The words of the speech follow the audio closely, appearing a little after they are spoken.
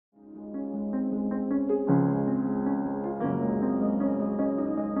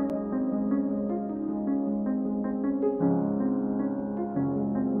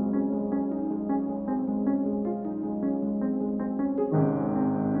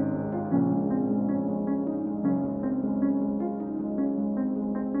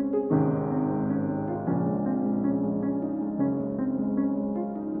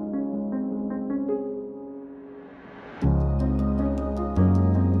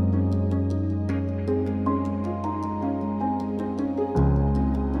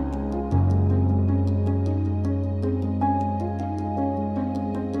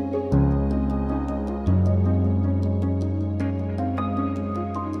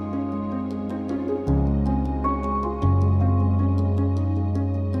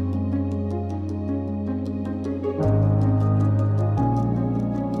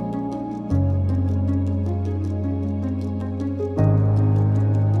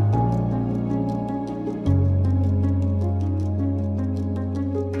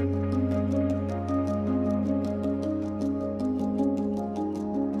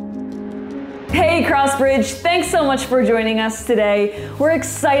Crossbridge, thanks so much for joining us today. We're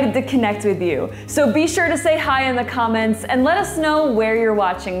excited to connect with you. So be sure to say hi in the comments and let us know where you're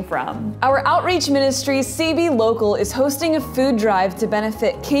watching from. Our outreach ministry, CB Local, is hosting a food drive to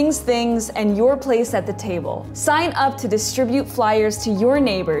benefit King's Things and Your Place at the Table. Sign up to distribute flyers to your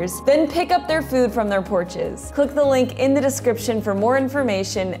neighbors, then pick up their food from their porches. Click the link in the description for more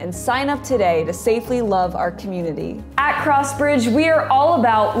information and sign up today to safely love our community. At Crossbridge, we are all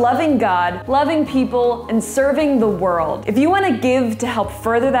about loving God, loving people, and serving the world. If you want to give to help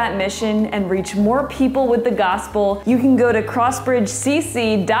further that mission and reach more people with the gospel, you can go to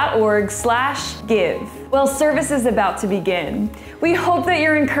crossbridgecc.org/give. Well, service is about to begin. We hope that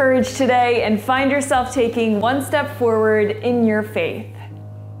you're encouraged today and find yourself taking one step forward in your faith.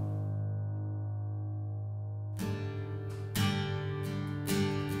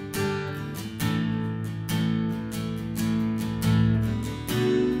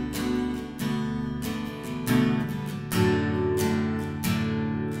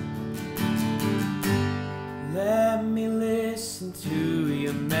 Let me listen to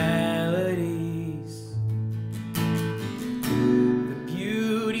your melodies, the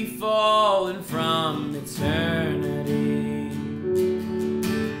beauty falling from eternity,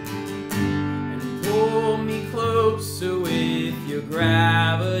 and pull me closer with your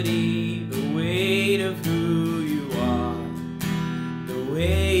gravity, the weight of who you are, the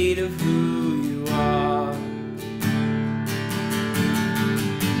weight of who you are.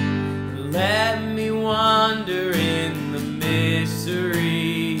 Let me wander in the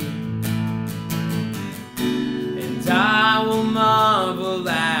mystery, and I will marvel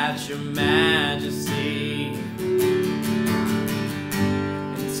at your majesty,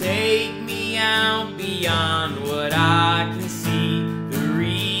 and take me out beyond what I can see, the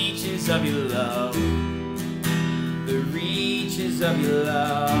reaches of your love, the reaches of your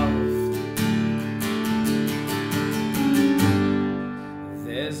love.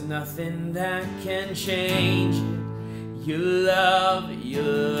 There's nothing that can change it. Your love, and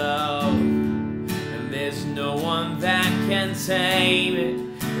there's no one that can tame it.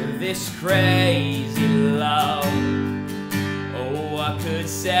 This crazy love. Oh, what could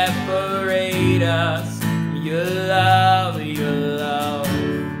separate us? Your love,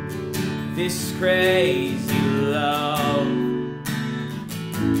 this crazy love.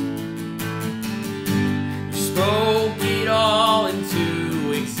 You spoke it all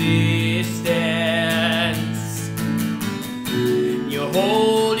into existence. You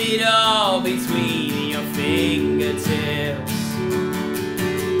hold it all between your fingertips,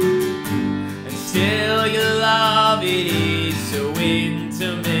 and still your love, it is so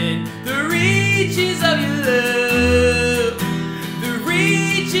intimate. The reaches of your love, the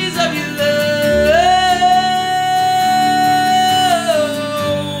reaches of your love.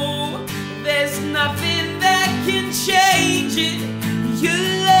 There's nothing that can change it. Your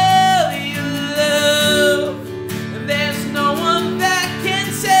love, there's no one that can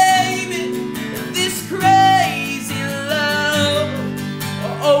tame it. This crazy love.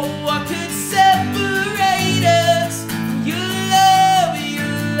 Oh, what could separate us? Your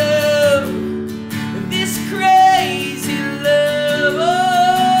love, this crazy love.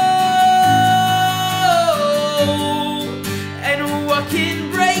 Oh, and what can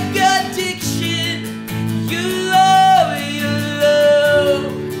break addiction? Your love,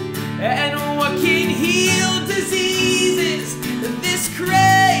 and what can heal diseases? This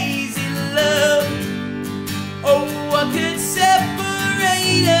crazy love. Oh, what could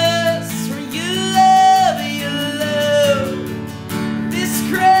separate us from your love, this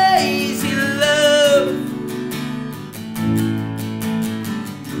crazy love.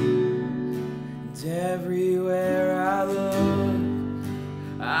 And everywhere I look,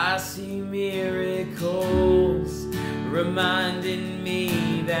 I see miracles, reminding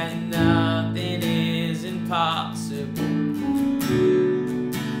me that nothing is impossible.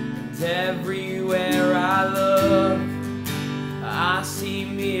 And everywhere I look, I see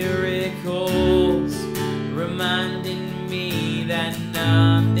miracles, reminding me that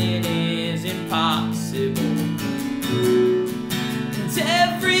nothing is impossible. And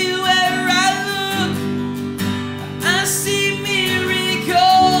everywhere I look, I see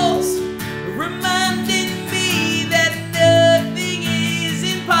miracles, reminding me that nothing is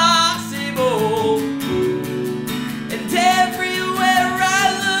impossible. And everywhere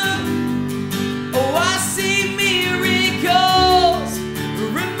I look, oh, I see miracles,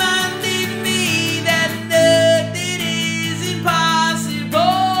 reminding me that nothing is impossible.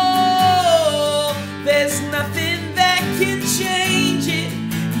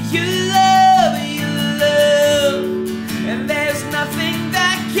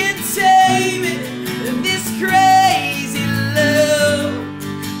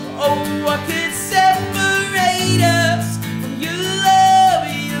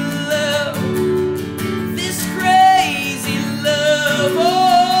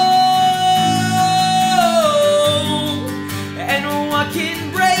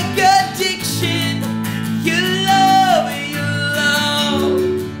 can break addiction. Your love,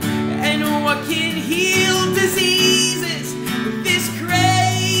 and what can heal diseases. This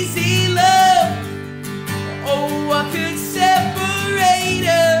crazy love. Oh, what could separate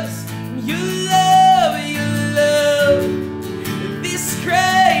us from your love, this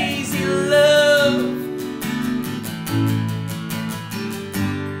crazy love.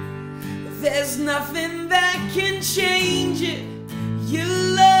 There's nothing that can change it. Your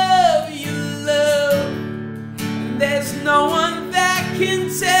love, there's no one that can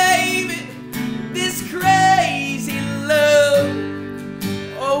tame it. This crazy love.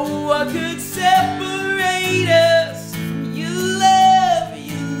 Oh, what could separate us from your love,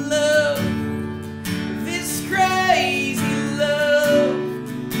 this crazy love.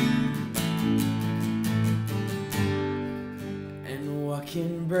 And what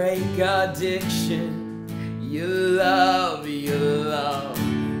can break addiction? Your love,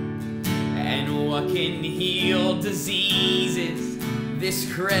 and what can heal diseases? This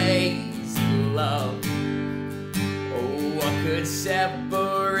crazy love. Oh, what could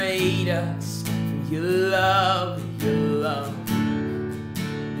separate us from your love,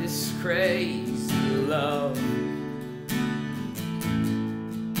 this crazy love.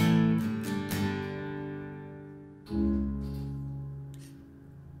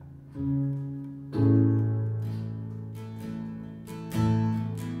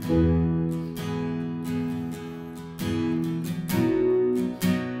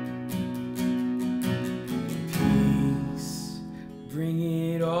 Bring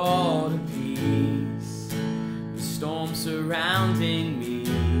it all to peace. The storm surrounding me,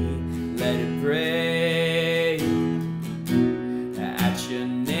 let it break at your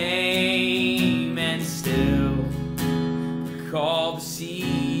name, and still call the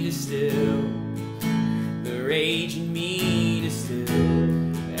sea to still, the rage in me to still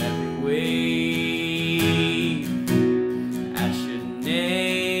every wave at your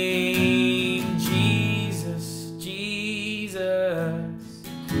name. Jesus, Jesus,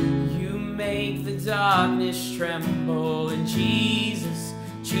 you make the darkness tremble, and Jesus,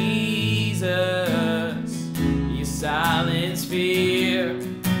 Jesus, you silence fear,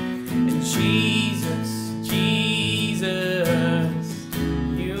 and Jesus, Jesus,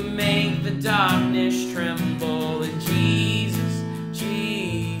 you make the darkness tremble, and Jesus,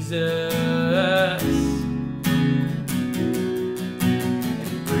 Jesus,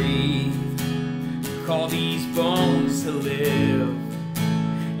 and breathe, call these bones to live,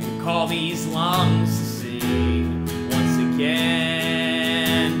 and call these lungs to sing once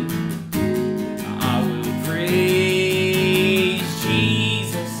again. I will praise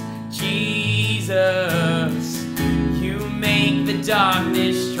Jesus, Jesus, you make the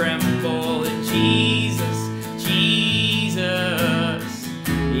darkness tremble, and Jesus, Jesus,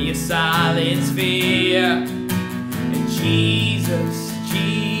 you silence fear, and Jesus,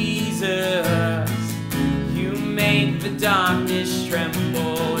 Jesus, you make the darkness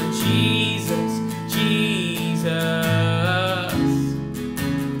tremble, and Jesus, Jesus,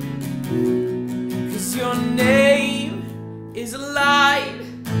 'cause your name is a light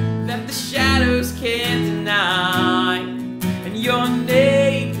that the shadows can't deny, and your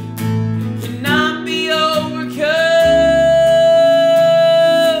name cannot be overcome,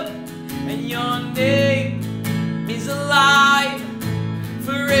 and your name is a light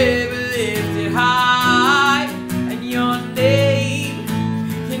forever lifted high, and your name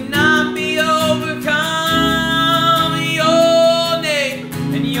cannot be overcome, your name,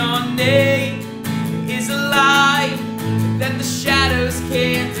 and your name is a light that the shadows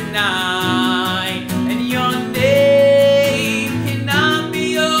can't deny, and your name cannot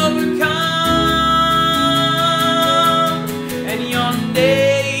be overcome, and your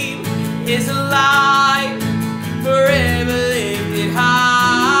name is a light forever lifted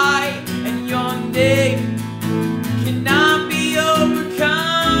high, and your name cannot be overcome.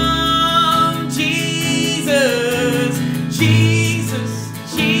 Jesus, Jesus,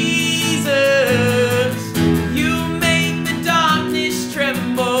 Jesus, you make the darkness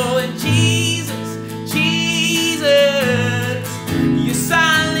tremble, and Jesus, Jesus, you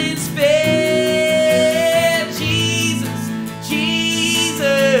silence fear. Jesus,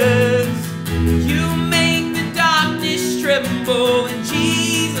 Jesus,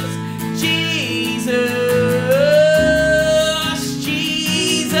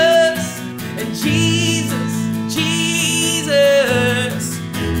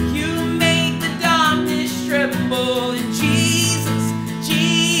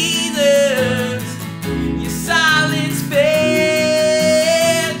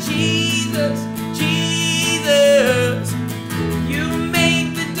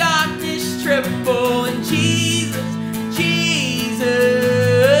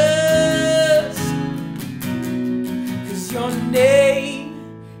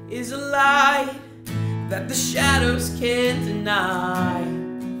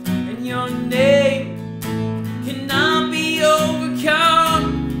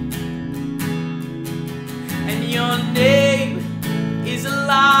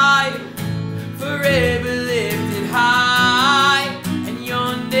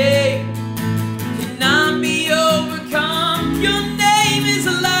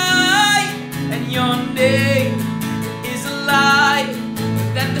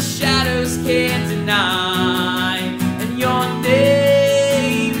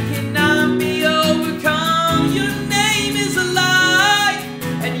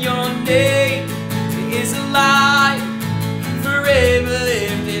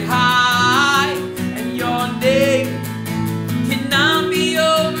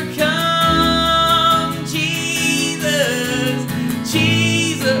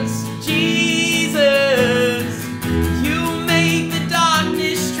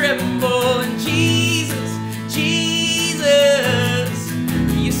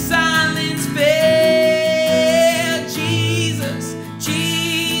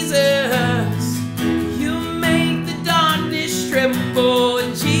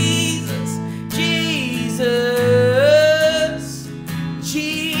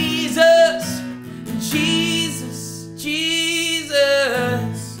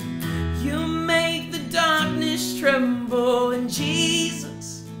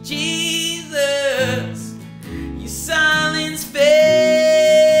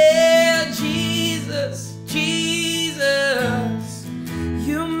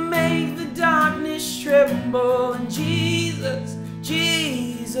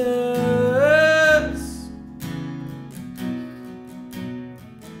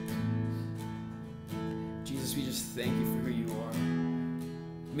 Jesus, we just thank you for who you are.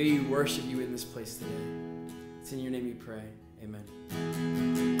 May we worship you in this place today. It's in your name we pray. Amen.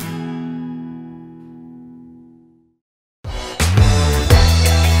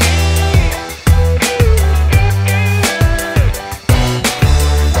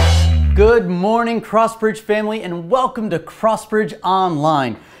 Good morning, Crossbridge family, and welcome to Crossbridge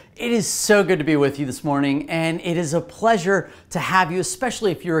Online. It is so good to be with you this morning, and it is a pleasure to have you,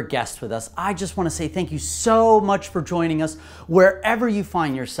 especially if you're a guest with us. I just want to say thank you so much for joining us wherever you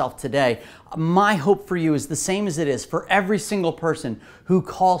find yourself today. My hope for you is the same as it is for every single person who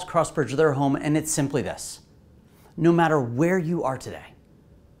calls Crossbridge their home, and it's simply this. No matter where you are today,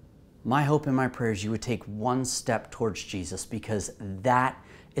 my hope and my prayer is you would take one step towards Jesus, because that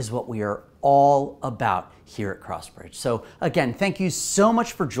is what we are all about here at Crossbridge. So again, thank you so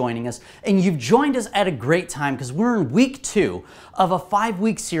much for joining us. And you've joined us at a great time, because we're in week 2 of a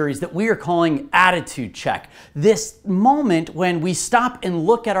 5-week series that we are calling Attitude Check. This moment when we stop and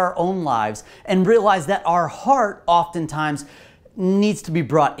look at our own lives and realize that our heart oftentimes needs to be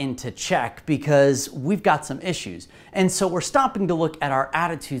brought into check because we've got some issues. And so we're stopping to look at our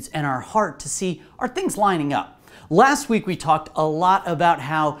attitudes and our heart to see, are things lining up? Last week, we talked a lot about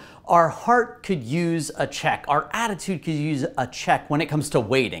how our heart could use a check. Our attitude could use a check when it comes to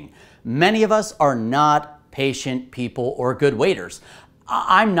waiting. Many of us are not patient people or good waiters.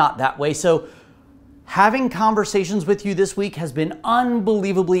 I'm not that way. So having conversations with you this week has been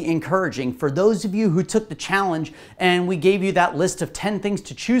unbelievably encouraging. For those of you who took the challenge and we gave you that list of 10 things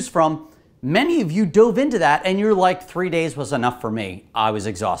to choose from, many of you dove into that and you're like, 3 days was enough for me. I was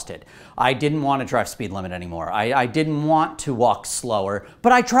exhausted. I didn't want to drive speed limit anymore. I didn't want to walk slower,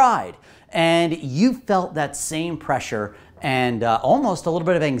 but I tried. And you felt that same pressure and almost a little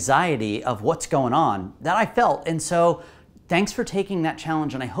bit of anxiety of what's going on that I felt. And so thanks for taking that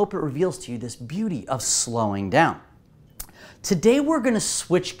challenge, and I hope it reveals to you this beauty of slowing down. Today we're going to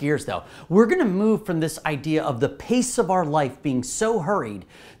switch gears though. We're going to move from this idea of the pace of our life being so hurried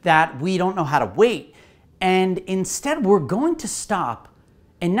that we don't know how to wait, and instead we're going to stop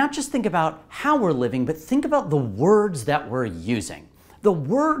and not just think about how we're living, but think about the words that we're using. The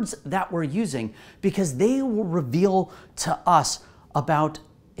words that we're using, because they will reveal to us about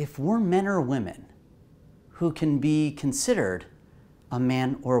if we're men or women who can be considered a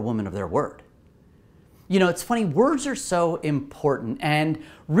man or a woman of their word. You know, it's funny, words are so important, and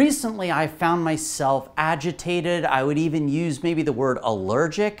recently I found myself agitated. I would even use maybe the word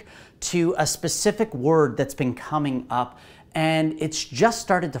allergic to a specific word that's been coming up, and it's just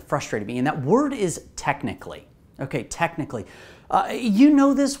started to frustrate me, and that word is technically. Okay, technically. You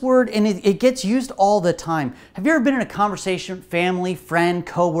know this word, and it gets used all the time. Have you ever been in a conversation, family, friend,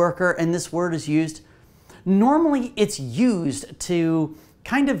 coworker, and this word is used? Normally, it's used to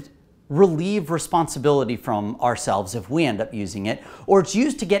kind of relieve responsibility from ourselves if we end up using it, or it's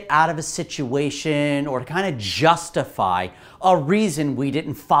used to get out of a situation or to kind of justify a reason we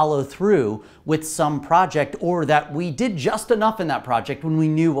didn't follow through with some project, or that we did just enough in that project when we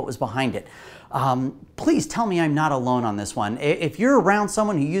knew what was behind it. Please tell me I'm not alone on this one. If you're around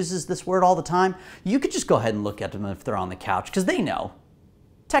someone who uses this word all the time, you could just go ahead and look at them if they're on the couch, because they know.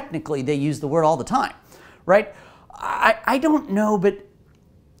 Technically, they use the word all the time, right? I don't know, but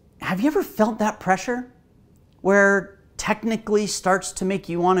have you ever felt that pressure where technically starts to make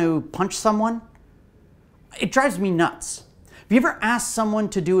you want to punch someone? It drives me nuts. Have you ever asked someone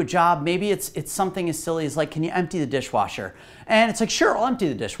to do a job? Maybe it's something as silly as like, can you empty the dishwasher? And it's like, sure, I'll empty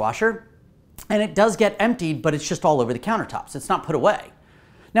the dishwasher. And it does get emptied, but it's just all over the countertops. It's not put away.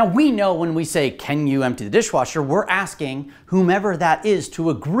 Now, we know when we say, can you empty the dishwasher, we're asking whomever that is to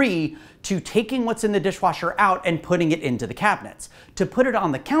agree to taking what's in the dishwasher out and putting it into the cabinets. To put it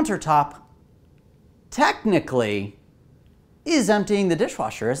on the countertop, technically, is emptying the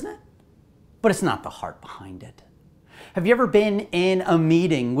dishwasher, isn't it? But it's not the heart behind it. Have you ever been in a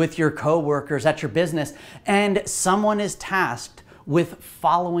meeting with your coworkers at your business and someone is tasked with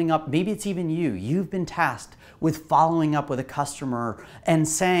following up? Maybe it's even you. You've been tasked with following up with a customer and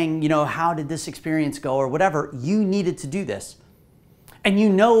saying, you know, how did this experience go or whatever. You needed to do this. And you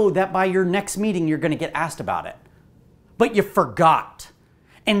know that by your next meeting, you're going to get asked about it. But you forgot.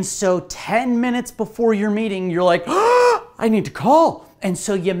 And so 10 minutes before your meeting, you're like, oh, I need to call. And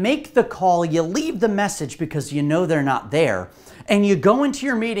so you make the call, you leave the message because you know they're not there. And you go into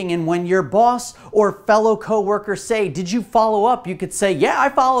your meeting, and when your boss or fellow coworkers say, did you follow up? You could say, yeah, I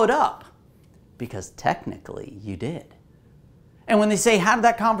followed up. Because technically you did. And when they say, how did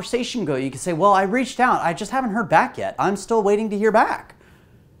that conversation go? You can say, well, I reached out. I just haven't heard back yet. I'm still waiting to hear back.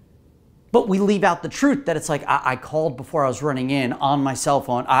 But we leave out the truth that it's like, I called before I was running in on my cell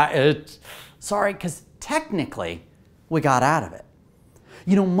phone. Sorry, because technically, we got out of it.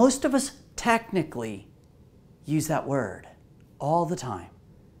 You know, most of us technically use that word all the time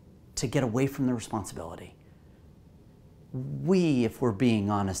to get away from the responsibility. We, if we're being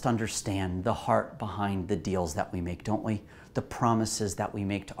honest, understand the heart behind the deals that we make, don't we? The promises that we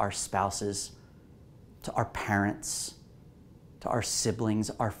make to our spouses, to our parents, to our siblings,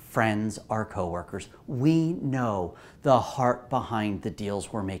 our friends, our coworkers. We know the heart behind the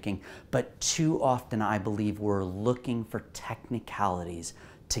deals we're making, but too often I believe we're looking for technicalities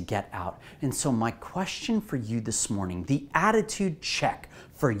to get out. And so my question for you this morning, the attitude check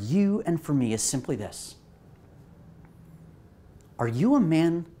for you and for me, is simply this. Are you a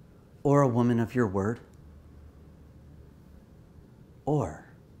man or a woman of your word? Or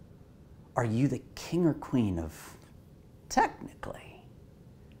are you the king or queen of technically?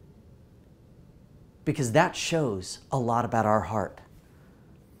 Because that shows a lot about our heart.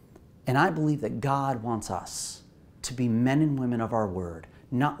 And I believe that God wants us to be men and women of our word,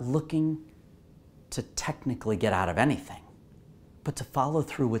 not looking to technically get out of anything, but to follow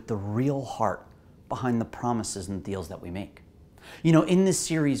through with the real heart behind the promises and deals that we make. You know, in this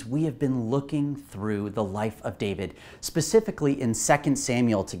series, we have been looking through the life of David, specifically in 2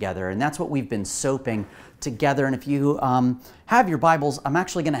 Samuel together, and that's what we've been soaping together. And if you have your Bibles, I'm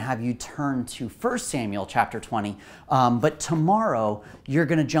actually going to have you turn to 1 Samuel chapter 20, but tomorrow you're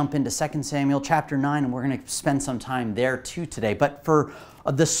going to jump into 2 Samuel chapter 9, and we're going to spend some time there too today. But for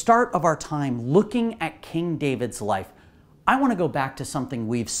the start of our time looking at King David's life, I want to go back to something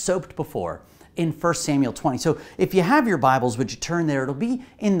we've soaped before in 1 Samuel 20. So if you have your Bibles, would you turn there? It'll be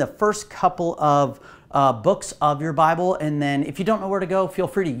in the first couple of books of your Bible. And then if you don't know where to go, feel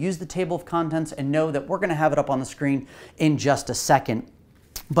free to use the table of contents and know that we're going to have it up on the screen in just a second.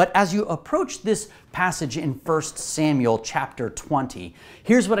 But as you approach this passage in 1 Samuel chapter 20,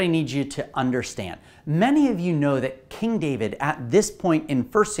 here's what I need you to understand. Many of you know that King David at this point in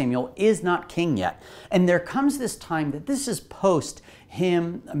 1 Samuel is not king yet. And there comes this time that this is post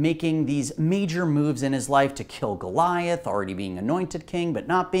him making these major moves in his life to kill Goliath, already being anointed king, but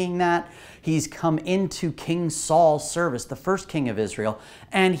not being that. He's come into King Saul's service, the first king of Israel,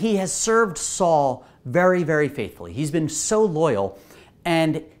 and he has served Saul very, very faithfully. He's been so loyal.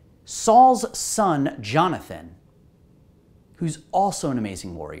 And Saul's son, Jonathan, who's also an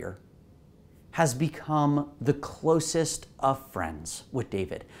amazing warrior, has become the closest of friends with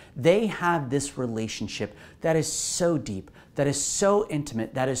David. They have this relationship that is so deep, that is so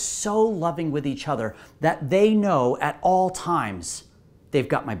intimate, that is so loving with each other, that they know at all times they've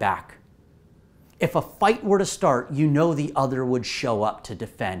got my back. If a fight were to start, you know the other would show up to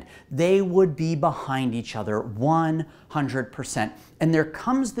defend. They would be behind each other 100%. And there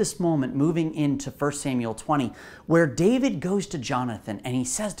comes this moment moving into 1 Samuel 20 where David goes to Jonathan and he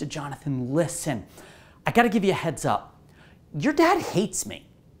says to Jonathan, listen, I got to give you a heads up. Your dad hates me.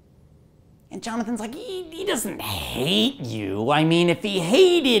 And Jonathan's like, he doesn't hate you. I mean, if he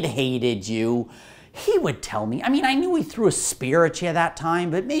hated you, he would tell me. I mean, I knew he threw a spear at you that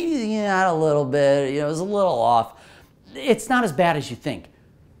time, but maybe not a little bit. It was a little off. It's not as bad as you think.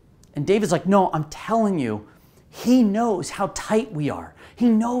 And David's like, no, I'm telling you, he knows how tight we are. He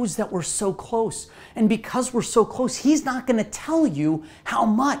knows that we're so close. And because we're so close, he's not going to tell you how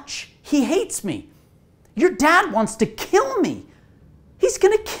much he hates me. Your dad wants to kill me. He's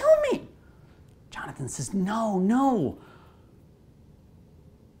going to kill me. Jonathan says, no.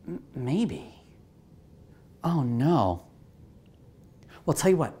 Maybe. Oh no. Well, tell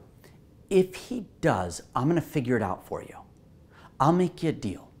you what, if he does, I'm going to figure it out for you. I'll make you a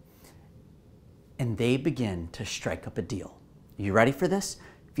deal. And they begin to strike up a deal. You ready for this?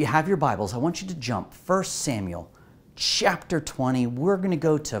 If you have your Bibles, I want you to jump 1 Samuel chapter 20. We're going to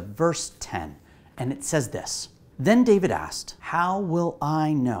go to verse 10. And it says this. Then David asked, how will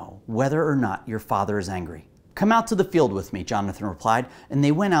I know whether or not your father is angry? Come out to the field with me, Jonathan replied, and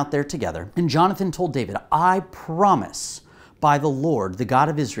they went out there together. And Jonathan told David, I promise by the Lord, the God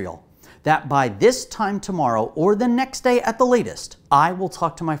of Israel, that by this time tomorrow or the next day at the latest, I will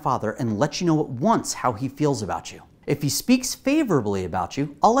talk to my father and let you know at once how he feels about you. If he speaks favorably about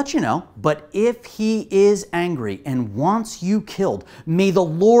you, I'll let you know. But if he is angry and wants you killed, may the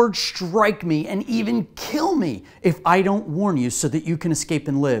Lord strike me and even kill me if I don't warn you so that you can escape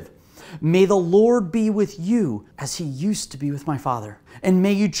and live. May the Lord be with you as he used to be with my father. And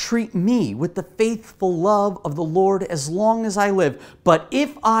may you treat me with the faithful love of the Lord as long as I live. But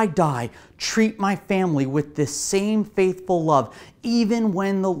if I die, treat my family with this same faithful love, even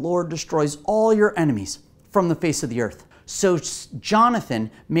when the Lord destroys all your enemies from the face of the earth. So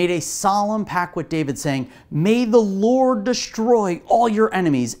Jonathan made a solemn pact with David saying, may the Lord destroy all your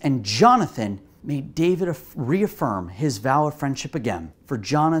enemies. And Jonathan made David reaffirm his vow of friendship again, for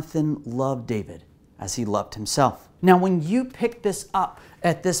Jonathan loved David as he loved himself. Now, when you pick this up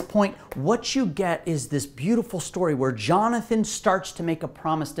at this point, what you get is this beautiful story where Jonathan starts to make a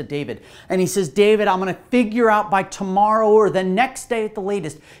promise to David. And he says, David, I'm going to figure out by tomorrow or the next day at the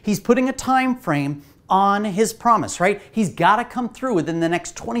latest. He's putting a time frame on his promise, right? He's got to come through within the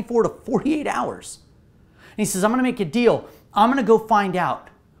next 24 to 48 hours. And he says, I'm going to make a deal. I'm going to go find out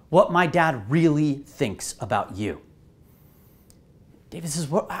what my dad really thinks about you. David says,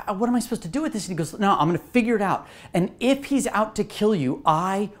 what am I supposed to do with this? And he goes, no, I'm going to figure it out. And if he's out to kill you,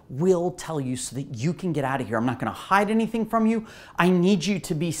 I will tell you so that you can get out of here. I'm not going to hide anything from you. I need you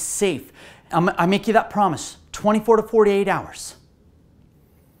to be safe. I make you that promise, 24 to 48 hours.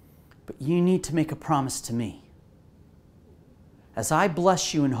 But you need to make a promise to me. As I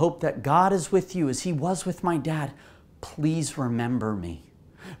bless you and hope that God is with you as he was with my dad, please remember me.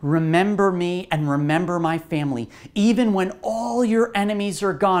 Remember me and remember my family, even when all your enemies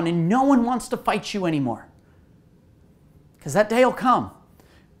are gone and no one wants to fight you anymore. Because that day will come.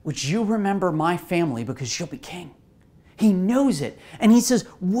 Would you remember my family because you'll be king? He knows it. And he says,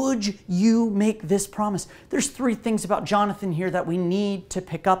 would you make this promise? There's three things about Jonathan here that we need to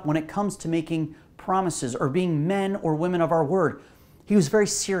pick up when it comes to making promises or being men or women of our word. He was very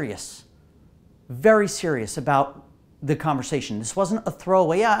serious about the conversation. This wasn't a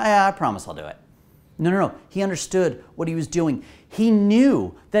throwaway, yeah, I promise I'll do it. No. He understood what he was doing. He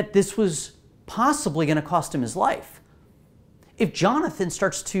knew that this was possibly going to cost him his life. If Jonathan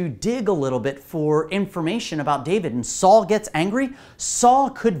starts to dig a little bit for information about David and Saul gets angry,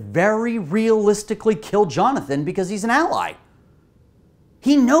 Saul could very realistically kill Jonathan because he's an ally.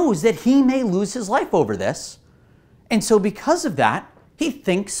 He knows that he may lose his life over this. And so because of that, he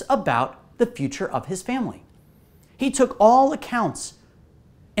thinks about the future of his family. He took all accounts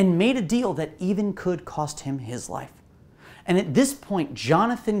and made a deal that even could cost him his life. And at this point,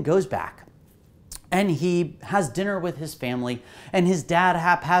 Jonathan goes back and he has dinner with his family, and his dad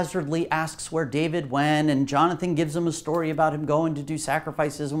haphazardly asks where David went, and Jonathan gives him a story about him going to do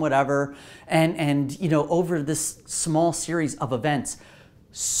sacrifices and whatever. And you know, over this small series of events,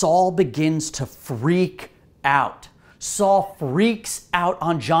 Saul begins to freak out. Saul freaks out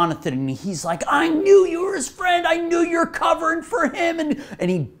on Jonathan, and he's like, I knew you were his friend. I knew you're covering for him.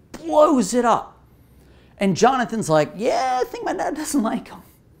 And he blows it up. And Jonathan's like, yeah, I think my dad doesn't like him.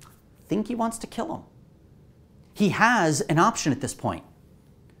 I think he wants to kill him. He has an option at this point.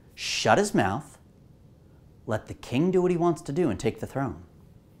 Shut his mouth, let the king do what he wants to do and take the throne.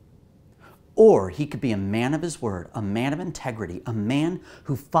 Or he could be a man of his word, a man of integrity, a man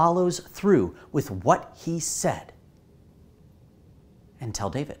who follows through with what he said, and tell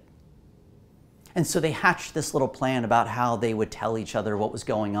David. And so they hatched this little plan about how they would tell each other what was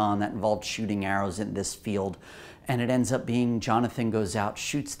going on that involved shooting arrows in this field. And it ends up being Jonathan goes out,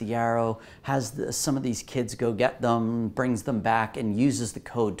 shoots the arrow, has some of these kids go get them, brings them back, and uses the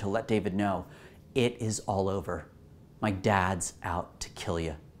code to let David know, it is all over. My dad's out to kill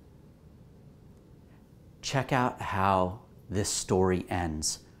you. Check out how this story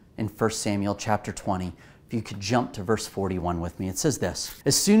ends in 1 Samuel chapter 20. If you could jump to verse 41 with me, it says this.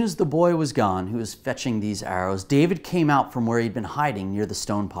 As soon as the boy was gone, who was fetching these arrows, David came out from where he'd been hiding near the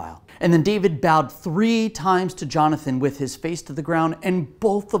stone pile. And then David bowed 3 times to Jonathan with his face to the ground, and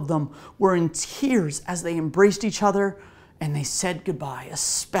both of them were in tears as they embraced each other, and they said goodbye,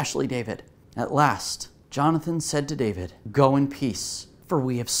 especially David. At last, Jonathan said to David, go in peace, for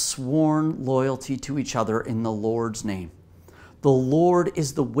we have sworn loyalty to each other in the Lord's name. The Lord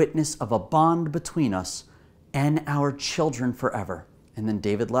is the witness of a bond between us and our children forever. And then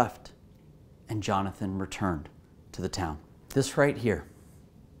David left, and Jonathan returned to the town. This right here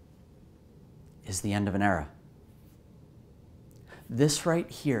is the end of an era. This right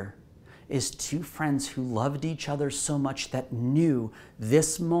here is 2 friends who loved each other so much that knew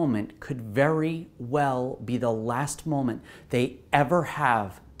this moment could very well be the last moment they ever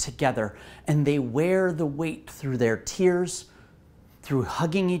have together. And they wear the weight through their tears, through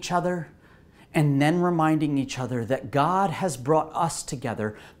hugging each other, and then reminding each other that God has brought us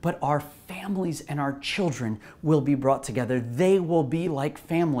together, but our families and our children will be brought together. They will be like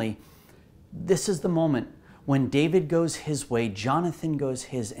family. This is the moment when David goes his way, Jonathan goes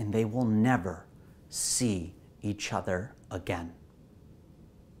his, and they will never see each other again.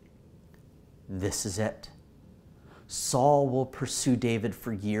 This is it. Saul will pursue David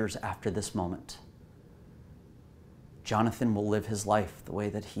for years after this moment. Jonathan will live his life the way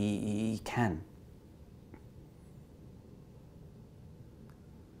that he can.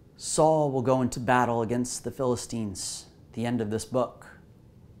 Saul will go into battle against the Philistines at the end of this book.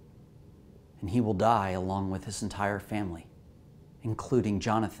 and he will die along with his entire family, including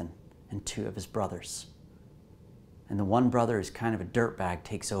Jonathan and 2 of his brothers. And the one brother is kind of a dirtbag,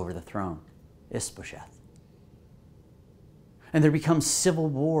 takes over the throne, Ishbosheth. And there becomes civil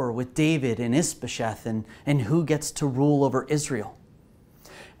war with David and Ishbosheth and who gets to rule over Israel.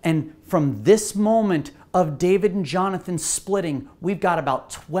 And from this moment of David and Jonathan splitting, we've got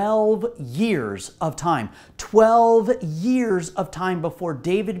about 12 years of time. 12 years of time before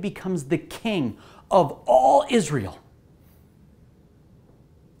David becomes the king of all Israel.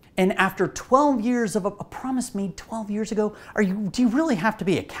 And after 12 years of a promise made 12 years ago, do you really have to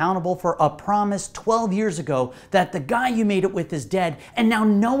be accountable for a promise 12 years ago that the guy you made it with is dead and now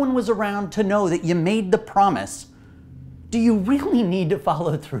no one was around to know that you made the promise? Do you really need to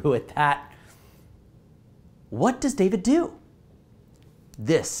follow through with that? What does David do?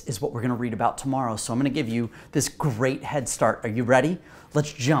 This is what we're going to read about tomorrow. So I'm going to give you this great head start. Are you ready?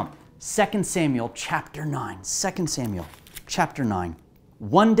 Let's jump. 2 Samuel chapter 9. 2 Samuel chapter 9.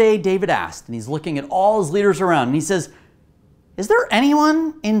 One day David asked, and he's looking at all his leaders around, and he says, is there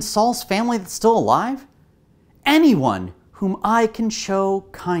anyone in Saul's family that's still alive? Anyone whom I can show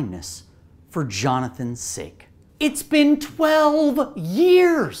kindness for Jonathan's sake? It's been 12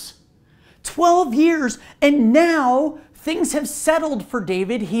 years. 12 years, and now things have settled for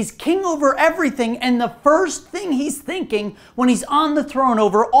David. He's king over everything, and the first thing he's thinking when he's on the throne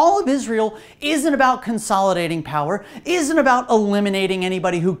over all of Israel isn't about consolidating power, isn't about eliminating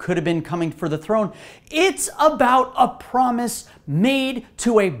anybody who could have been coming for the throne. It's about a promise made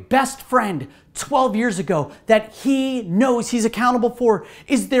to a best friend 12 years ago that he knows he's accountable for.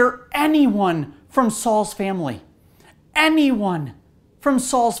 Is there anyone from Saul's family? Anyone from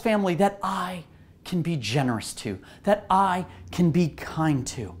Saul's family that I can be generous to, that I can be kind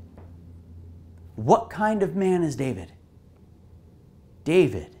to? What kind of man is David?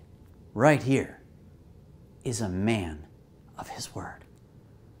 David, right here, is a man of his word.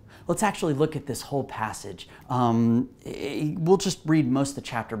 Let's actually look at this whole passage. We'll just read most of the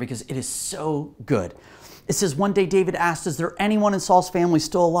chapter because it is so good. It says, one day David asked, is there anyone in Saul's family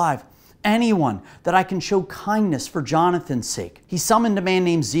still alive? Anyone that I can show kindness for Jonathan's sake? He summoned a man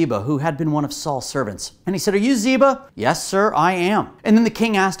named Ziba, who had been one of Saul's servants. And he said, are you Ziba? Yes, sir, I am. And then the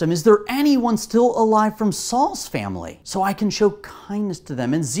king asked him, is there anyone still alive from Saul's family so I can show kindness to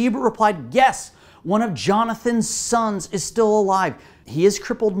them? And Ziba replied, yes, one of Jonathan's sons is still alive. He is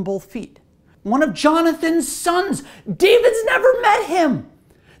crippled in both feet. One of Jonathan's sons. David's never met him.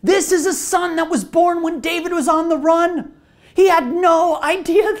 This is a son that was born when David was on the run. He had no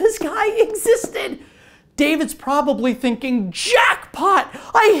idea this guy existed. David's probably thinking, jackpot!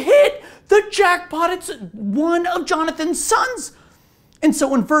 I hit the jackpot. It's one of Jonathan's sons. And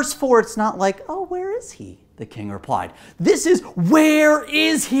so in verse 4, it's not like, oh, where is he? The king replied. This is, where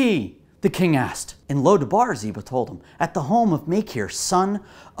is he? The king asked. In Lo-debar, Ziba told him, at the home of Machir, son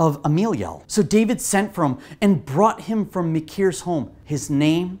of Ammiel. So David sent for him and brought him from Machir's home. His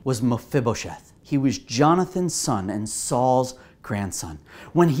name was Mephibosheth. He was Jonathan's son and Saul's grandson.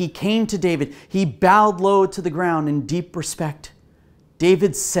 When he came to David, he bowed low to the ground in deep respect.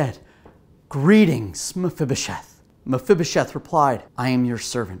 David said, greetings, Mephibosheth. Mephibosheth replied, I am your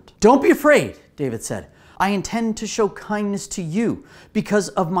servant. Don't be afraid, David said. I intend to show kindness to you because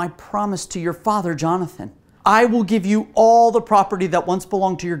of my promise to your father, Jonathan. I will give you all the property that once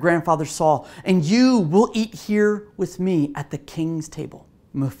belonged to your grandfather Saul, and you will eat here with me at the king's table.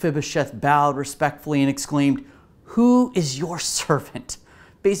 Mephibosheth bowed respectfully and exclaimed, who is your servant?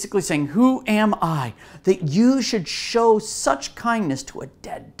 Basically saying, who am I that you should show such kindness to a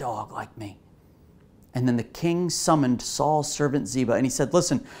dead dog like me? And then the king summoned Saul's servant Ziba, and he said,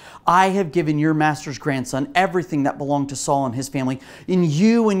 listen, I have given your master's grandson everything that belonged to Saul and his family. And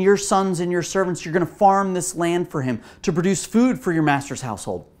you and your sons and your servants, you're going to farm this land for him to produce food for your master's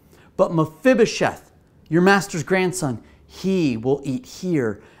household. But Mephibosheth, your master's grandson, he will eat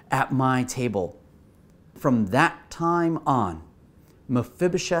here at my table. From that time on,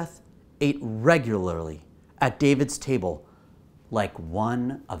 Mephibosheth ate regularly at David's table like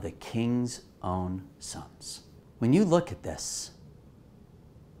one of the king's own sons. When you look at this,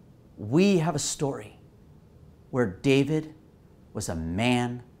 we have a story where David was a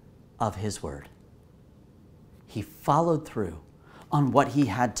man of his word. He followed through on what he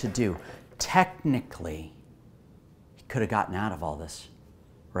had to do. Technically, he could have gotten out of all this,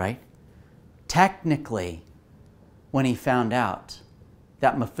 right? Technically, when he found out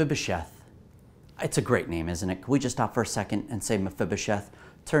that Mephibosheth, it's a great name, isn't it? Can we just stop for a second and say Mephibosheth?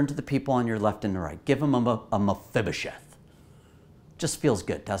 Turn to the people on your left and the right. Give them a Mephibosheth. Just feels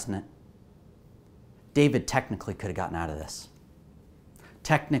good, doesn't it? David technically could have gotten out of this.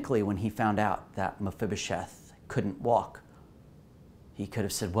 Technically, when he found out that Mephibosheth couldn't walk, he could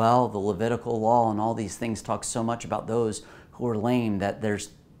have said, well, the Levitical law and all these things talk so much about those who are lame that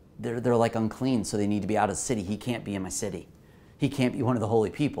they're like unclean, so they need to be out of the city. He can't be in my city. He can't be one of the holy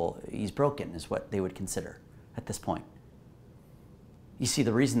people. He's broken, is what they would consider at this point. You see,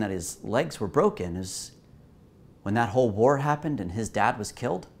 the reason that his legs were broken is when that whole war happened and his dad was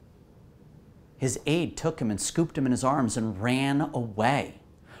killed, his aide took him and scooped him in his arms and ran away.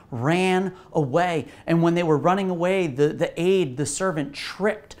 Ran away. And when they were running away, the aide, the servant,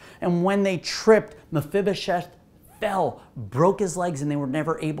 tripped. And when they tripped, Mephibosheth fell, broke his legs, and they were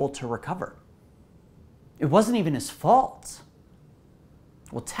never able to recover. It wasn't even his fault.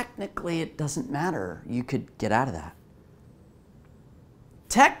 Well, technically, it doesn't matter. You could get out of that.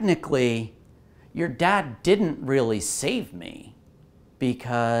 Technically, your dad didn't really save me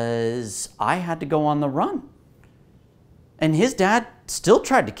because I had to go on the run. And his dad still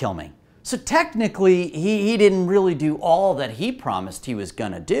tried to kill me. So technically, he didn't really do all that he promised he was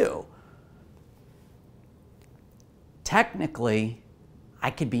going to do. Technically, I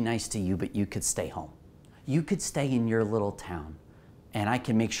could be nice to you, but you could stay home. You could stay in your little town, and I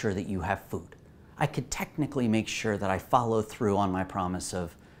can make sure that you have food. I could technically make sure that I follow through on my promise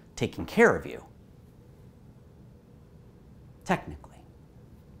of taking care of you. Technically.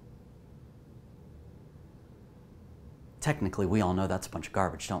 Technically, we all know that's a bunch of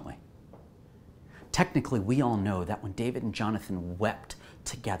garbage, don't we? Technically, we all know that when David and Jonathan wept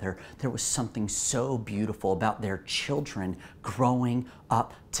together, there was something so beautiful about their children growing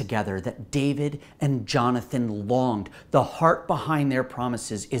up together that David and Jonathan longed. The heart behind their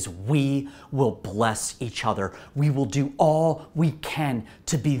promises is we will bless each other. We will do all we can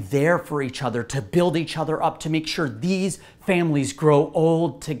to be there for each other, to build each other up, to make sure these families grow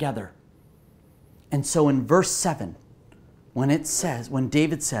old together. And so in verse 7, when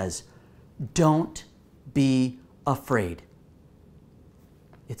David says, don't be afraid,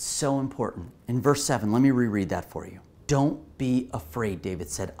 it's so important. In verse 7, let me reread that for you. Don't be afraid, David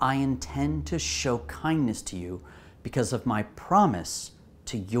said. I intend to show kindness to you because of my promise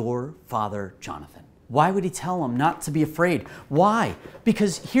to your father Jonathan. Why would he tell him not to be afraid? Why?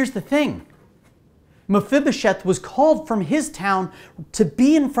 Because here's the thing. Mephibosheth was called from his town to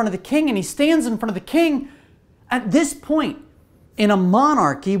be in front of the king, and he stands in front of the king. At this point, in a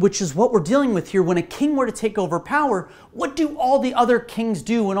monarchy, which is what we're dealing with here, when a king were to take over power, what do all the other kings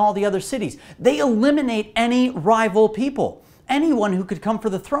do in all the other cities? They eliminate any rival people, anyone who could come for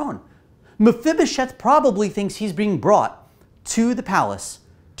the throne. Mephibosheth probably thinks he's being brought to the palace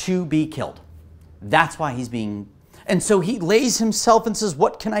to be killed. That's why he's being... And so he lays himself and says,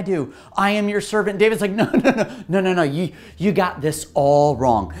 what can I do? I am your servant. David's like, no. You got this all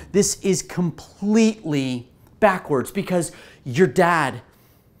wrong. This is completely backwards because your dad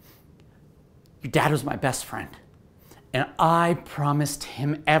was my best friend. And I promised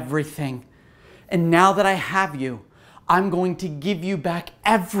him everything. And now that I have you, I'm going to give you back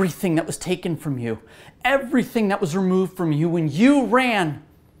everything that was taken from you. Everything that was removed from you when you ran.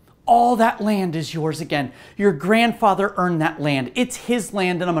 All that land is yours again. Your grandfather earned that land. It's his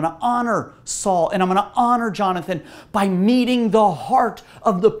land, and I'm going to honor Saul, and I'm going to honor Jonathan by meeting the heart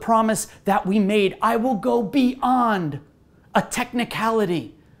of the promise that we made. I will go beyond a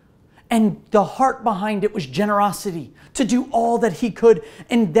technicality. And the heart behind it was generosity, to do all that he could.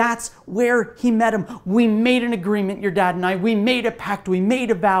 And that's where he met him. We made an agreement, your dad and I. We made a pact, we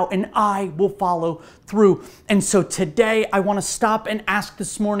made a vow, and I will follow through. And so today I want to stop and ask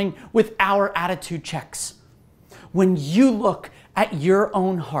this morning with our attitude checks. When you look at your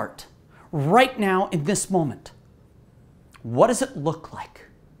own heart, right now in this moment, what does it look like?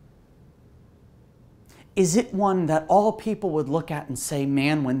 Is it one that all people would look at and say,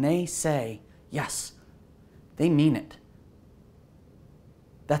 man, when they say yes, they mean it?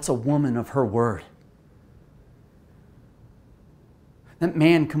 That's a woman of her word. That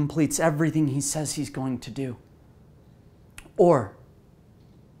man completes everything he says he's going to do. Or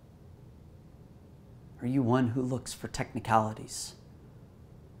are you one who looks for technicalities?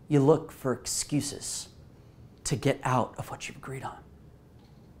 You look for excuses to get out of what you've agreed on.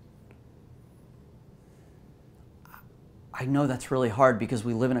 I know that's really hard because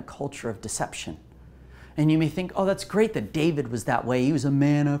we live in a culture of deception. And you may think, oh, that's great that David was that way. He was a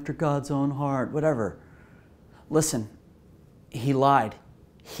man after God's own heart, whatever. Listen, he lied.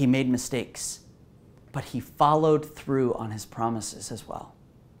 He made mistakes. But he followed through on his promises as well.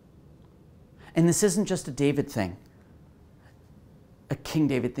 And this isn't just a David thing, a King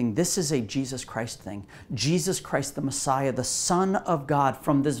David thing. This is a Jesus Christ thing. Jesus Christ, the Messiah, the Son of God,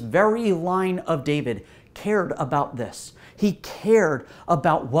 from this very line of David, cared about this. He cared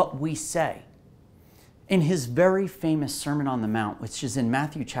about what we say. In his very famous Sermon on the Mount, which is in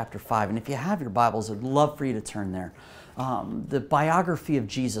Matthew chapter 5, and if you have your Bibles, I'd love for you to turn there. The biography of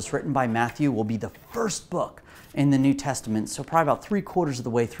Jesus written by Matthew will be the first book in the New Testament, so probably about 3/4 of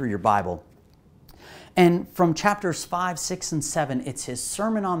the way through your Bible. And from chapters 5, 6, and 7, it's his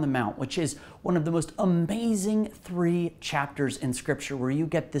Sermon on the Mount, which is one of the most amazing 3 chapters in Scripture where you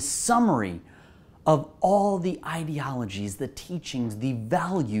get this summary of all the ideologies, the teachings, the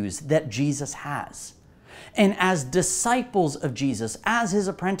values that Jesus has. And as disciples of Jesus, as his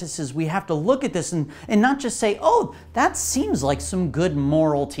apprentices, we have to look at this and not just say, oh, that seems like some good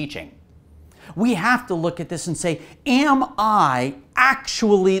moral teaching. We have to look at this and say, am I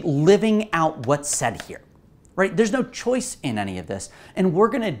actually living out what's said here? Right? There's no choice in any of this. And we're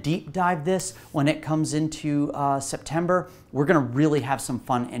going to deep dive this when it comes into September. We're going to really have some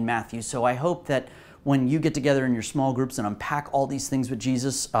fun in Matthew. So I hope that when you get together in your small groups and unpack all these things with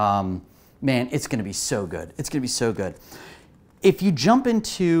Jesus, man, it's going to be so good. It's going to be so good. If you jump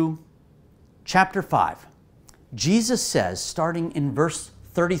into chapter 5, Jesus says, starting in verse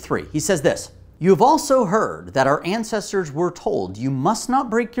 33, he says this, "You have also heard that our ancestors were told, you must not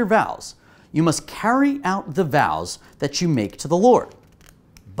break your vows. You must carry out the vows that you make to the Lord.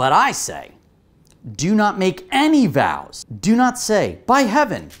 But I say, do not make any vows. Do not say, by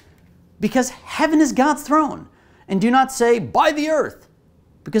heaven, because heaven is God's throne. And do not say, by the earth,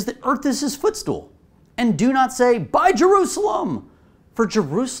 because the earth is his footstool. And do not say, by Jerusalem, for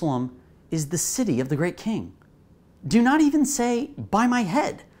Jerusalem is the city of the great king. Do not even say, by my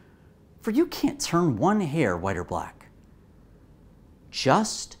head, for you can't turn one hair white or black.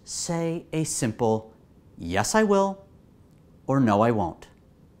 Just say a simple, yes, I will, or no, I won't.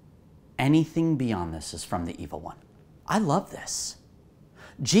 Anything beyond this is from the evil one." I love this.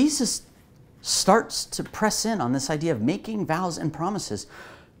 Jesus starts to press in on this idea of making vows and promises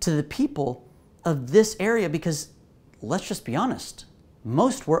to the people of this area because, let's just be honest,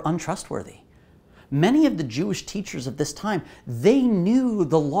 most were untrustworthy. Many of the Jewish teachers of this time, they knew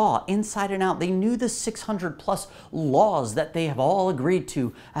the law inside and out. They knew the 600 plus laws that they have all agreed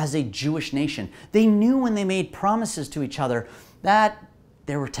to as a Jewish nation. They knew when they made promises to each other that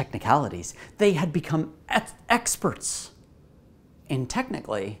there were technicalities. They had become experts. And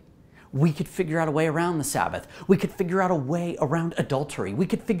technically, we could figure out a way around the Sabbath. We could figure out a way around adultery. We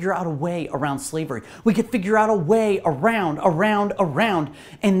could figure out a way around slavery. We could figure out a way around.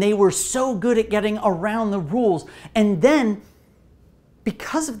 And they were so good at getting around the rules. And then,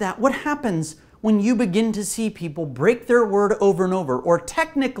 because of that, what happens when you begin to see people break their word over and over, or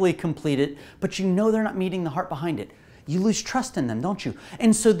technically complete it, but you know they're not meeting the heart behind it? You lose trust in them, don't you?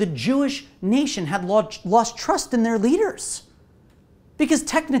 And so the Jewish nation had lost trust in their leaders. Because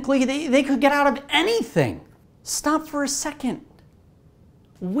technically, they could get out of anything. Stop for a second.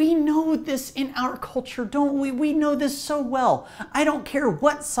 We know this in our culture, don't we? We know this so well. I don't care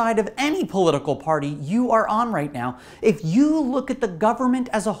what side of any political party you are on right now. If you look at the government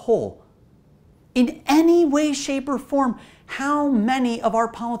as a whole, in any way, shape, or form, how many of our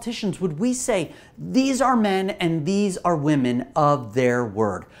politicians would we say, these are men and these are women of their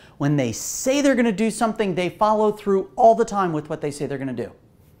word? When they say they're going to do something, they follow through all the time with what they say they're going to do.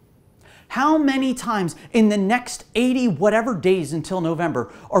 How many times in the next 80 whatever days until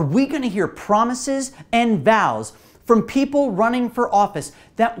November are we going to hear promises and vows from people running for office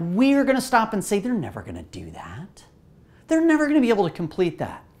that we're going to stop and say they're never going to do that? They're never going to be able to complete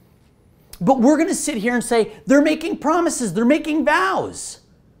that. But we're going to sit here and say, they're making promises, they're making vows.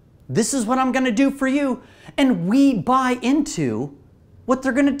 This is what I'm going to do for you. And we buy into what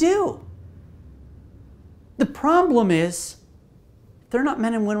they're going to do. The problem is, they're not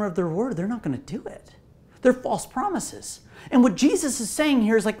men and women of their word. They're not going to do it. They're false promises. And what Jesus is saying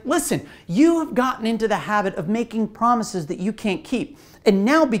here is like, listen, you have gotten into the habit of making promises that you can't keep. And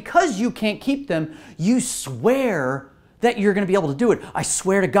now because you can't keep them, you swear that you're going to be able to do it. I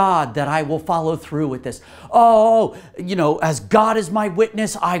swear to God that I will follow through with this. Oh, as God is my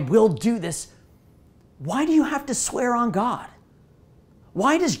witness, I will do this. Why do you have to swear on God?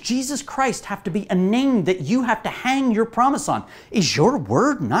 Why does Jesus Christ have to be a name that you have to hang your promise on? Is your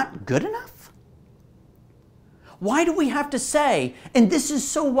word not good enough? Why do we have to say, and this is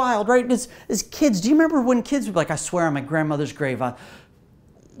so wild, right? As kids, do you remember when kids would be like, I swear on my grandmother's grave?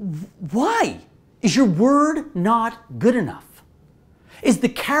 Why? Is your word not good enough? Is the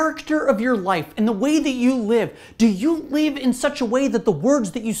character of your life and the way that you live, do you live in such a way that the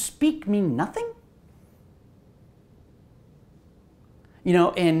words that you speak mean nothing?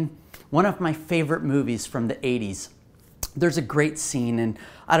 In one of my favorite movies from the 80s, there's a great scene, and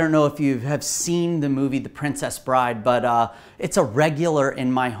I don't know if you have seen the movie The Princess Bride, but it's a regular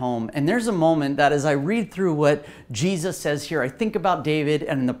in my home. And there's a moment that as I read through what Jesus says here, I think about David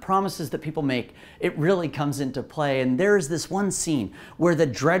and the promises that people make, it really comes into play. And there's this one scene where the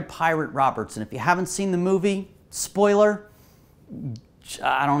dread pirate Roberts, and if you haven't seen the movie, spoiler,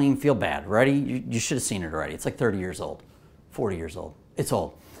 I don't even feel bad, ready? You should have seen it already. It's like 30 years old, 40 years old. It's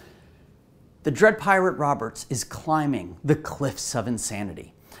old. The dread pirate Roberts is climbing the cliffs of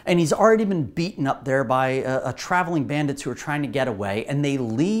insanity. And he's already been beaten up there by a traveling bandits who are trying to get away. And they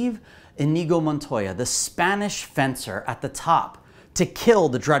leave Inigo Montoya, the Spanish fencer, at the top to kill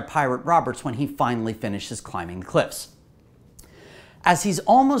the dread pirate Roberts when he finally finishes climbing the cliffs. As he's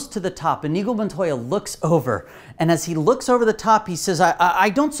almost to the top, Inigo Montoya looks over. And as he looks over the top, he says, I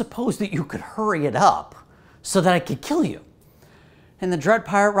don't suppose that you could hurry it up so that I could kill you. And the dread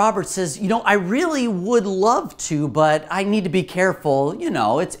pirate Roberts says, I really would love to, but I need to be careful.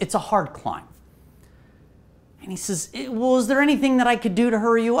 It's a hard climb. And he says, well, is there anything that I could do to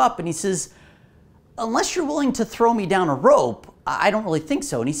hurry you up? And he says, unless you're willing to throw me down a rope, I don't really think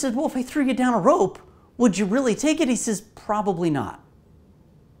so. And he says, well, if I threw you down a rope, would you really take it? He says, probably not.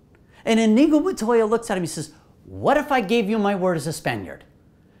 And Inigo Montoya looks at him. He says, what if I gave you my word as a Spaniard?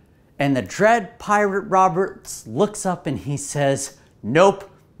 And the dread pirate Roberts looks up and he says, nope,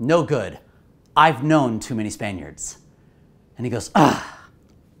 no good. I've known too many Spaniards. And he goes, ah.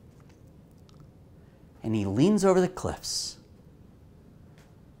 And he leans over the cliffs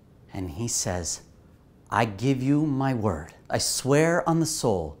and he says, I give you my word. I swear on the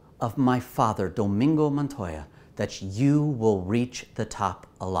soul of my father, Domingo Montoya, that you will reach the top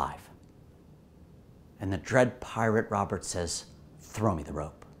alive. And the dread pirate Robert says, throw me the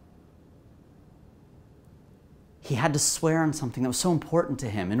rope. He had to swear on something that was so important to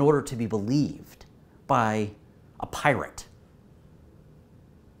him in order to be believed by a pirate.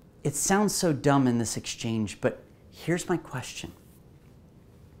 It sounds so dumb in this exchange, but here's my question.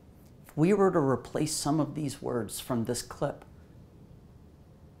 If we were to replace some of these words from this clip,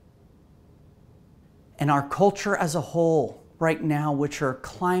 and our culture as a whole right now, which are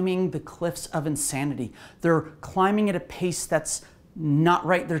climbing the cliffs of insanity, they're climbing at a pace that's not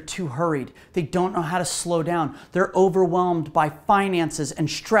right. They're too hurried. They don't know how to slow down. They're overwhelmed by finances and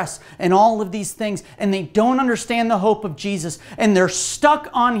stress and all of these things, and they don't understand the hope of Jesus. And they're stuck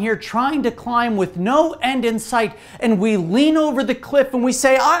on here trying to climb with no end in sight. And we lean over the cliff and we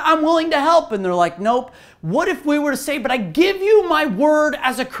say, I'm willing to help. And they're like, nope. What if we were to say, but I give you my word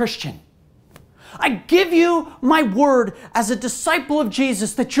as a Christian. I give you my word as a disciple of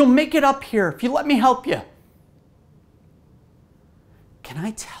Jesus that you'll make it up here if you let me help you. Can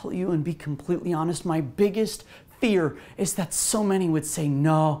I tell you and be completely honest, my biggest fear is that so many would say,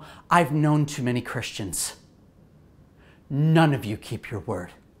 no, I've known too many Christians. None of you keep your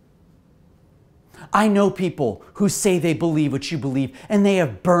word. I know people who say they believe what you believe, and they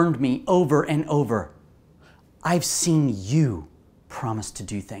have burned me over and over. I've seen you promise to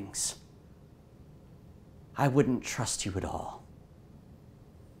do things I wouldn't trust you at all.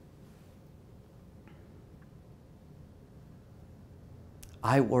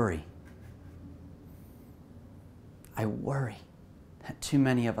 I worry that too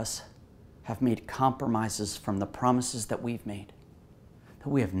many of us have made compromises from the promises that we've made, that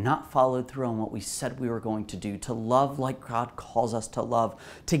we have not followed through on what we said we were going to do, to love like God calls us to love,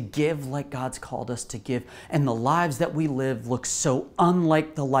 to give like God's called us to give. And the lives that we live look so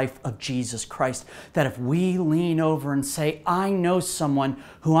unlike the life of Jesus Christ that if we lean over and say, I know someone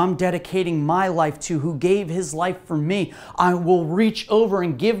who I'm dedicating my life to, who gave his life for me, I will reach over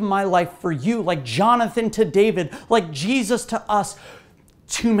and give my life for you, like Jonathan to David, like Jesus to us.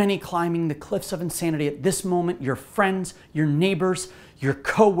 Too many climbing the cliffs of insanity at this moment. Your friends, your neighbors, your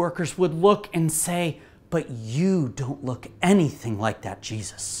co-workers would look and say, but you don't look anything like that,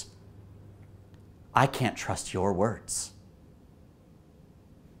 Jesus. I can't trust your words.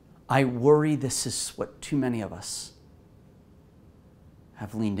 I worry this is what too many of us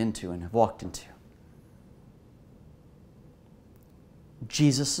have leaned into and have walked into.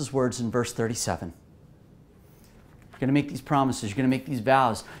 Jesus' words in verse 37. You're going to make these promises. You're going to make these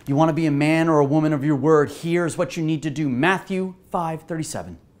vows. You want to be a man or a woman of your word. Here's what you need to do. Matthew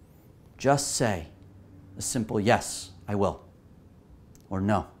 5:37. Just say a simple yes, I will. Or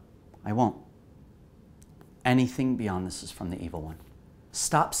no, I won't. Anything beyond this is from the evil one.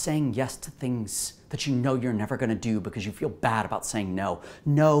 Stop saying yes to things that you know you're never going to do because you feel bad about saying no.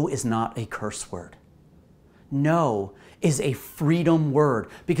 No is not a curse word. No is a freedom word,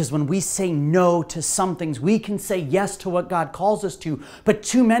 because when we say no to some things, we can say yes to what God calls us to. But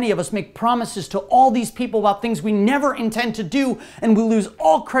too many of us make promises to all these people about things we never intend to do, and we lose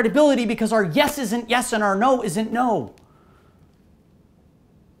all credibility because our yes isn't yes and our no isn't no.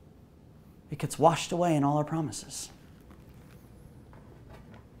 It gets washed away in all our promises.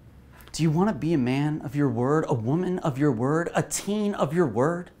 Do you want to be a man of your word, a woman of your word, a teen of your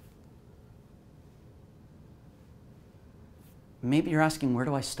word? Maybe you're asking, where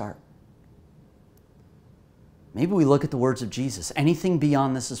do I start? Maybe we look at the words of Jesus. Anything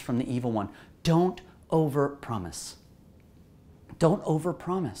beyond this is from the evil one. Don't overpromise. Don't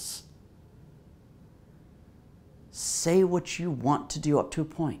overpromise. Say what you want to do up to a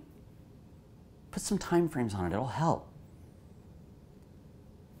point. Put some time frames on it. It'll help.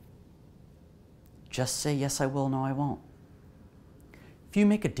 Just say, yes, I will, no, I won't. If you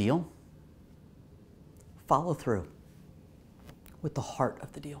make a deal, follow through with the heart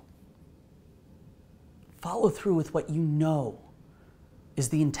of the deal. Follow through with what you know is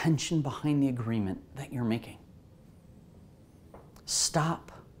the intention behind the agreement that you're making.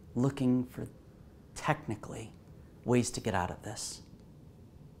 Stop looking for technically ways to get out of this.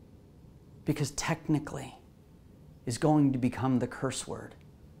 Because technically is going to become the curse word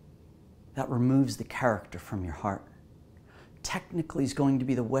that removes the character from your heart. Technically is going to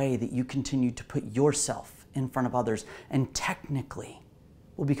be the way that you continue to put yourself in front of others, and technically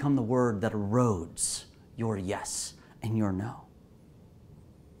will become the word that erodes your yes and your no.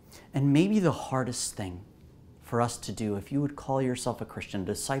 And maybe the hardest thing for us to do, if you would call yourself a Christian, a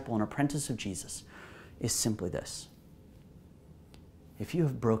disciple, an apprentice of Jesus, is simply this. If you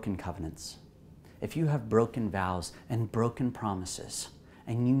have broken covenants, if you have broken vows and broken promises,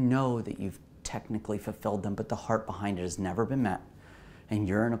 and you know that you've technically fulfilled them, but the heart behind it has never been met, and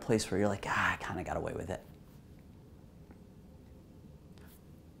you're in a place where you're like, I kind of got away with it.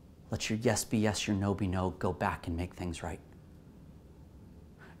 Let your yes be yes, your no be no. Go back and make things right.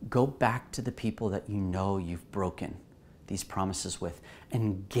 Go back to the people that you know you've broken these promises with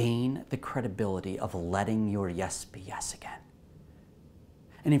and gain the credibility of letting your yes be yes again.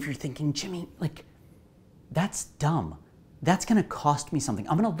 And if you're thinking, Jimmy, like, that's dumb. That's going to cost me something.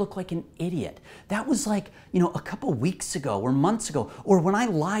 I'm going to look like an idiot. That was like, a couple weeks ago or months ago, or when I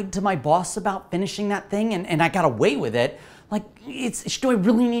lied to my boss about finishing that thing and I got away with it. Like, do I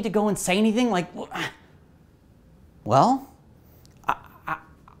really need to go and say anything? Like, well,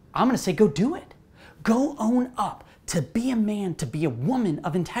 I'm going to say go do it. Go own up to be a man, to be a woman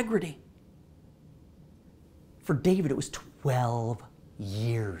of integrity. For David, it was 12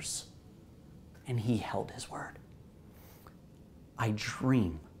 years, and he held his word. I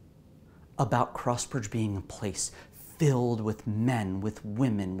dream about Crossbridge being a place filled with men, with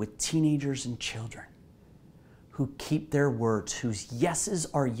women, with teenagers and children who keep their words, whose yeses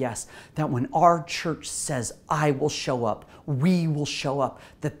are yes, that when our church says, I will show up, we will show up,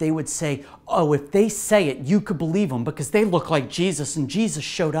 that they would say, oh, if they say it, you could believe them because they look like Jesus, and Jesus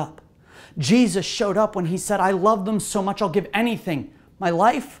showed up. Jesus showed up when he said, I love them so much I'll give anything. My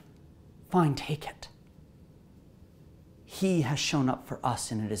life? Fine, take it. He has shown up for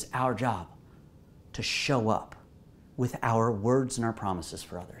us, and it is our job to show up with our words and our promises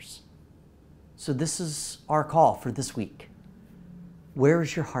for others. So this is our call for this week. Where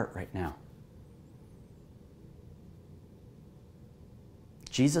is your heart right now?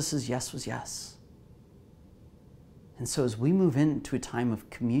 Jesus' yes was yes. And so as we move into a time of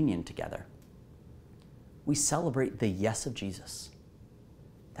communion together, we celebrate the yes of Jesus,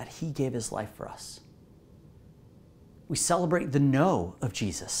 that he gave his life for us. We celebrate the no of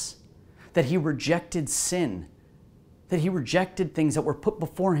Jesus, that he rejected sin, that he rejected things that were put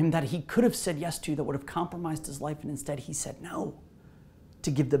before him that he could have said yes to that would have compromised his life, and instead he said no to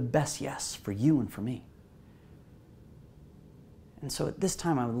give the best yes for you and for me. And so at this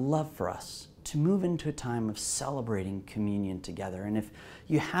time, I would love for us to move into a time of celebrating communion together. And if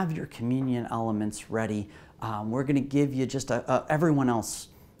you have your communion elements ready, we're going to give you just everyone else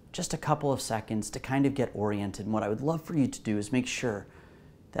just a couple of seconds to kind of get oriented. And what I would love for you to do is make sure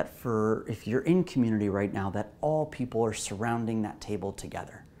that if you're in community right now, that all people are surrounding that table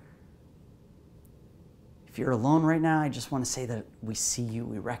together. If you're alone right now, I just want to say that we see you,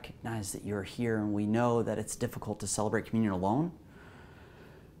 we recognize that you're here, and we know that it's difficult to celebrate communion alone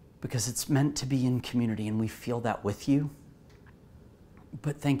because it's meant to be in community, and we feel that with you.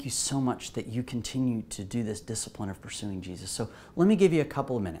 But thank you so much that you continue to do this discipline of pursuing Jesus. So let me give you a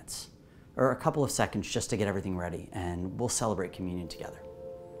couple of minutes or a couple of seconds just to get everything ready, and we'll celebrate communion together.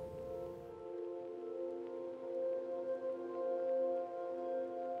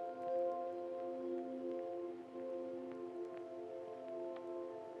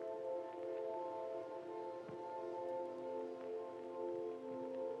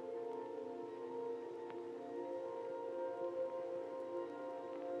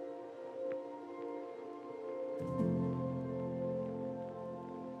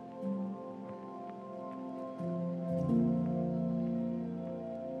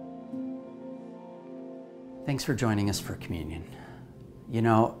 Thanks for joining us for communion. You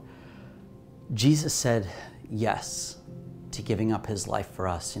know, Jesus said yes to giving up his life for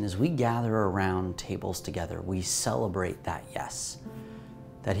us. And as we gather around tables together, we celebrate that yes,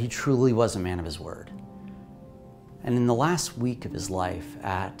 that he truly was a man of his word. And in the last week of his life,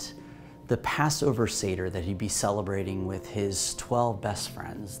 at the Passover Seder that he'd be celebrating with his 12 best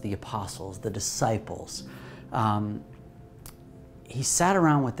friends, the apostles, the disciples, he sat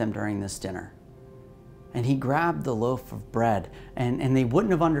around with them during this dinner. And he grabbed the loaf of bread, and they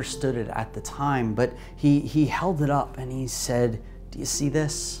wouldn't have understood it at the time, but he held it up and he said, "Do you see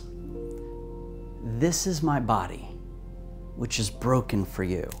this? This is my body, which is broken for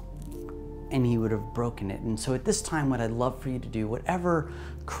you." And he would have broken it. And so at this time, what I'd love for you to do, whatever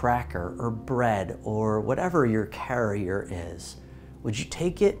cracker or bread or whatever your carrier is, would you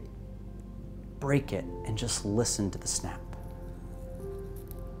take it, break it, and just listen to the snap?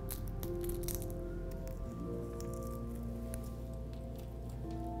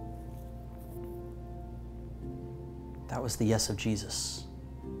 That was the yes of Jesus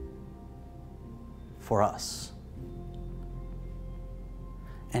for us.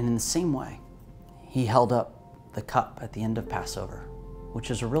 And in the same way, he held up the cup at the end of Passover,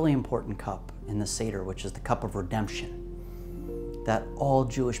 which is a really important cup in the Seder, which is the cup of redemption, that all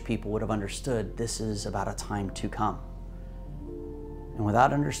Jewish people would have understood this is about a time to come. And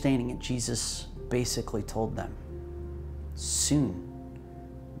without understanding it, Jesus basically told them, soon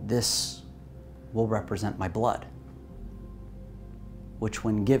this will represent my blood, which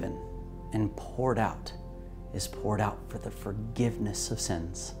when given and poured out is poured out for the forgiveness of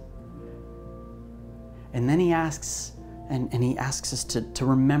sins. And then he asks, and he asks us to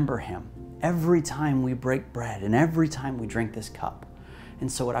remember him every time we break bread and every time we drink this cup.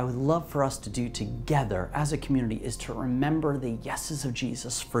 And so what I would love for us to do together as a community is to remember the yeses of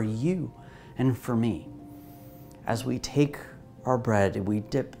Jesus for you and for me. As we take our bread, we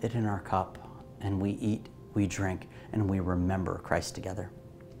dip it in our cup, and we eat, we drink, and we remember Christ together.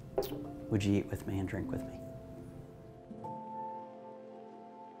 Would you eat with me and drink with me?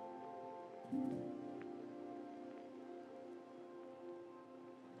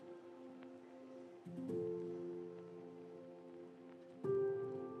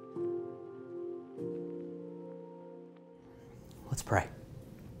 Let's pray.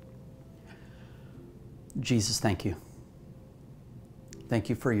 Jesus, thank you. Thank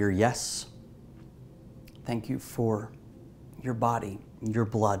you for your yes. Thank you for your body, your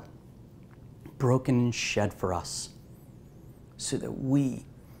blood, broken and shed for us, so that we,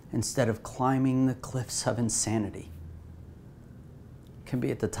 instead of climbing the cliffs of insanity, can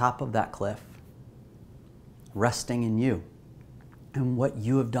be at the top of that cliff, resting in you and what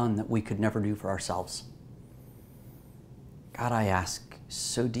you have done that we could never do for ourselves. God, I ask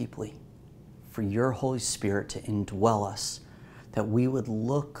so deeply for your Holy Spirit to indwell us, that we would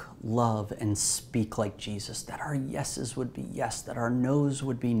look, love, and speak like Jesus, that our yeses would be yes, that our no's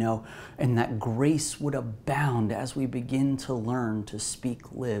would be no, and that grace would abound as we begin to learn to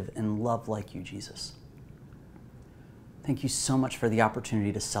speak, live, and love like you, Jesus. Thank you so much for the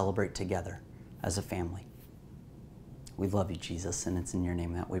opportunity to celebrate together as a family. We love you, Jesus, and it's in your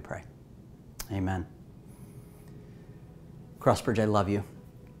name that we pray. Amen. Crossbridge, I love you.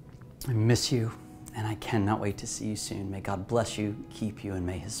 I miss you. And I cannot wait to see you soon. May God bless you, keep you, and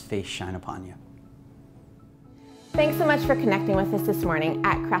may his face shine upon you. Thanks so much for connecting with us this morning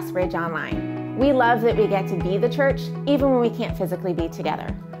at Crossbridge Online. We love that we get to be the church, even when we can't physically be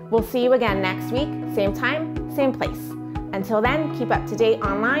together. We'll see you again next week, same time, same place. Until then, keep up to date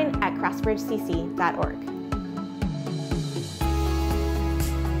online at crossbridgecc.org.